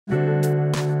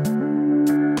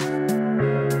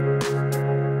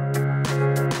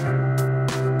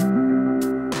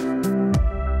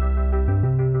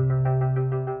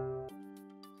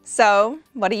So,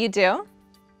 what do you do?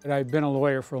 I've been a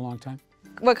lawyer for a long time.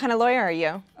 What kind of lawyer are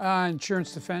you?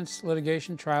 Insurance defense,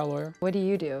 litigation, trial lawyer. What do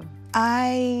you do?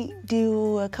 I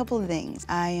do a couple of things.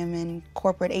 I am in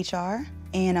corporate HR,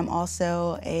 and I'm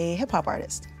also a hip-hop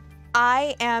artist.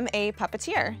 I am a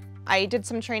puppeteer. I did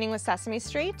some training with Sesame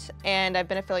Street, and I've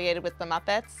been affiliated with the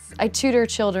Muppets. I tutor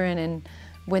children, and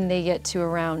when they get to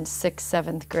around 6th,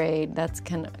 7th grade, that's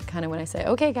kind of when I say,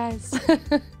 okay, guys.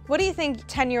 What do you think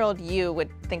 10-year-old you would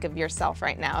think of yourself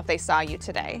right now if they saw you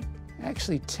today?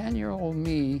 Actually, 10-year-old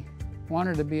me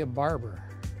wanted to be a barber.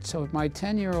 So my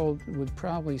 10-year-old would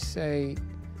probably say,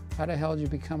 how the hell did you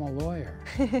become a lawyer?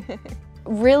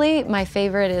 Really, my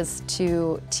favorite is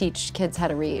to teach kids how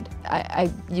to read.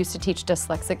 I used to teach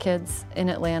dyslexic kids in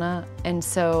Atlanta, and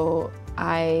so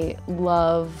I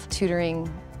love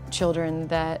tutoring children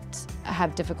that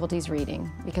have difficulties reading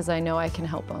because I know I can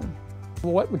help them.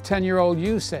 What would 10-year-old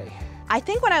you say? I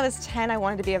think when I was 10, I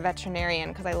wanted to be a veterinarian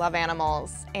because I love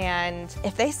animals. And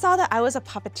if they saw that I was a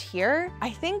puppeteer, I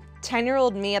think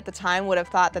 10-year-old me at the time would have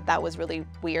thought that that was really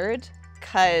weird,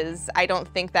 because I don't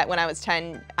think that when I was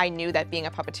 10, I knew that being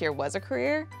a puppeteer was a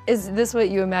career. Is this what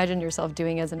you imagine yourself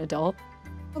doing as an adult?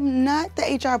 Not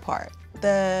the HR part.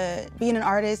 Being an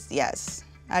artist, yes.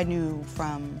 I knew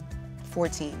from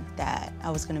 14 that I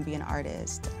was going to be an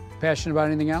artist. Passionate about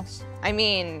anything else? I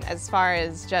mean, as far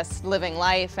as just living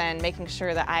life and making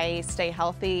sure that I stay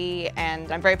healthy,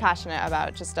 and I'm very passionate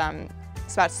about just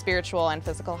it's about spiritual and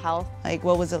physical health. Like,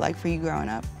 what was it like for you growing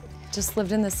up? Just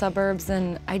lived in the suburbs,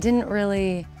 and I didn't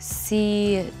really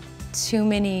see too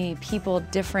many people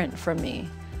different from me.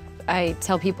 I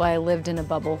tell people I lived in a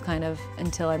bubble kind of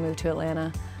until I moved to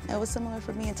Atlanta. It was similar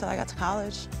for me until I got to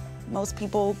college. Most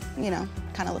people, you know,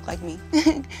 kind of look like me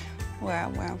where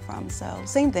I'm from, so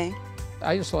same thing.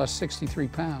 I just lost 63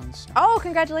 pounds. Oh,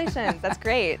 congratulations, that's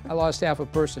great. I lost half a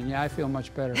person. Yeah, I feel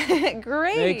much better.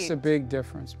 Great. Makes a big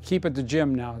difference. Keep at the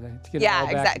gym now to get yeah, it all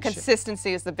back exactly. in shape.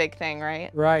 Consistency is the big thing,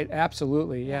 right? Right,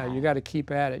 absolutely. Yeah, you got to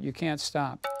keep at it. You can't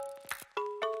stop.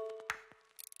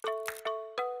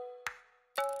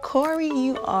 Corey,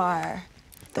 you are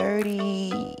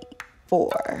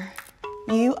 34.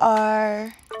 You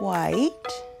are white,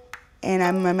 and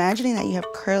I'm imagining that you have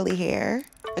curly hair,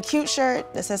 a cute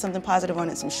shirt that says something positive on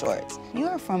it, some shorts. You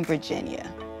are from Virginia.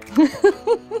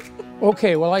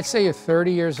 Okay, well, I'd say you're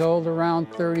 30 years old, around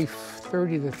 30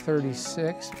 to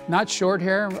 36. Not short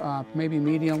hair, maybe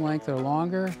medium length or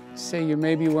longer. Say you're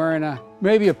maybe wearing a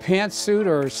pantsuit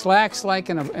or slacks,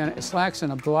 slacks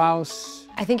and a blouse.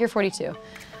 I think you're 42.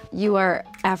 You are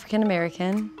African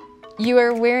American. You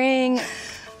are wearing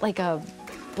like a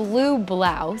blue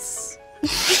blouse.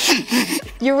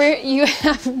 You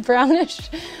have brownish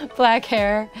black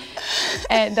hair,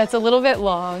 and that's a little bit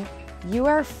long. You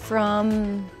are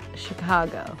from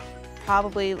Chicago.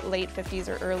 Probably late 50s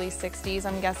or early 60s,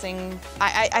 I'm guessing.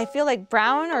 I feel like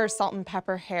brown or salt and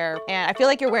pepper hair. And I feel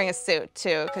like you're wearing a suit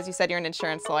too, because you said you're an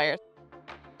insurance lawyer.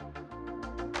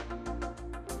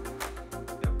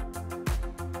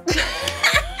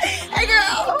 Hey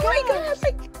girl, oh my gosh.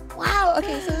 Wow,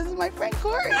 okay, so this is my friend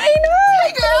Corey. I know!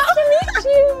 Hey girl! Nice to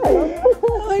meet you!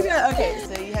 Oh my god, okay,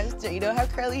 so you don't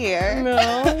have curly hair. No,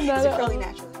 Is it curly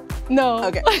naturally? No.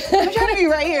 Okay, I'm trying to be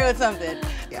right here with something.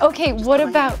 Yeah, okay, what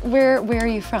about, where are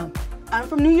you from? I'm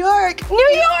from New York. New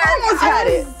York! Almost had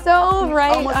it. So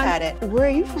right. Almost had it. Where are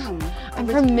you from? I'm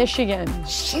from Michigan.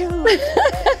 Shoot.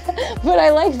 But I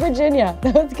like Virginia.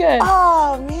 That was good.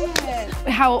 Oh man.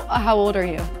 How old are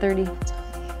you? 30?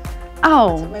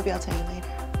 Oh. Maybe I'll tell you later.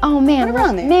 Oh man. Right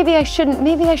around there. Maybe I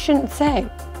shouldn't say.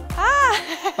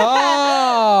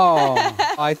 Oh,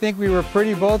 I think we were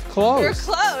both close. We were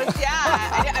close, yeah.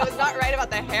 I was not right about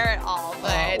the hair at all,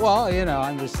 but... Well, you know,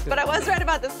 I'm just... But I was right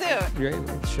about the suit.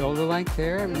 Shoulder length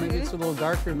hair, maybe it's a little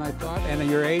darker than I thought. And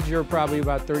your age, you're probably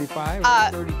about 35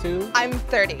 or 32? I'm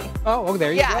 30. Oh,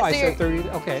 there you go. So I said 30,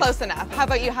 okay. Close enough. How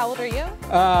about you? How old are you?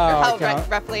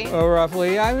 Roughly? Oh,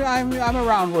 roughly. I'm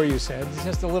around where you said. It's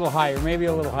just a little higher, maybe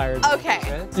a little higher than okay. You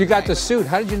said. You got the suit.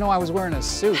 How did you know I was wearing a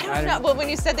suit? I don't know. Well, when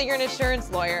you said that you're an insurance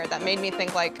lawyer, that made me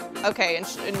think like, okay, and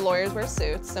lawyers wear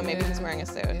suits, so maybe he's wearing a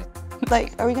suit.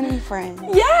 Like, are we gonna be friends?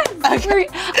 Yes! Okay.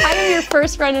 I am your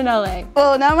first friend in LA.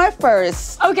 Well, not my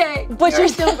first. Okay, but you're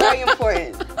still very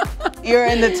important. You're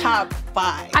in the top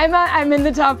 5. I'm in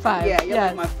the top 5. Yeah, you're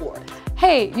like my 4th.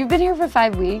 Hey, you've been here for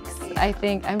 5 weeks. I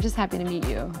think I'm just happy to meet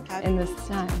you in this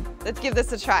time. Let's give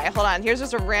this a try. Hold on, here's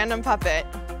just a random puppet.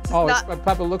 Oh, a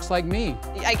puppet looks like me.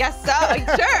 I guess so,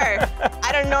 sure.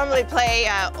 I don't normally play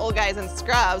old guys in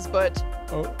scrubs, but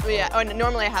Oh, Yeah, oh, and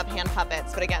normally I have hand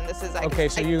puppets, but again, this is... okay,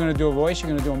 so you're going to do a voice? You're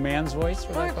going to do a man's voice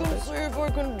for that I can puppet? see if I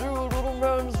can do a little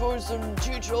man's voice and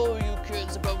teach all you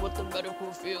kids about what the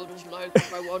medical field is like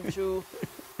if I want to.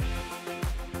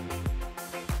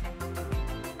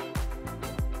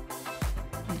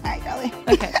 Hi, Kelly.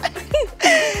 Okay.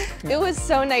 It was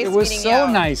so nice meeting you. It was so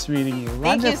nice meeting you.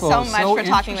 Thank you Wonderful. so much for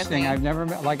talking with interesting. me. I've never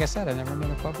met, like I said, I've never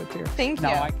met a puppeteer. Thank Now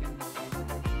you. I can...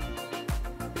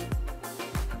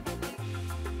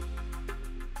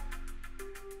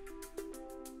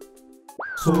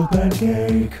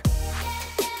 SoulPancake.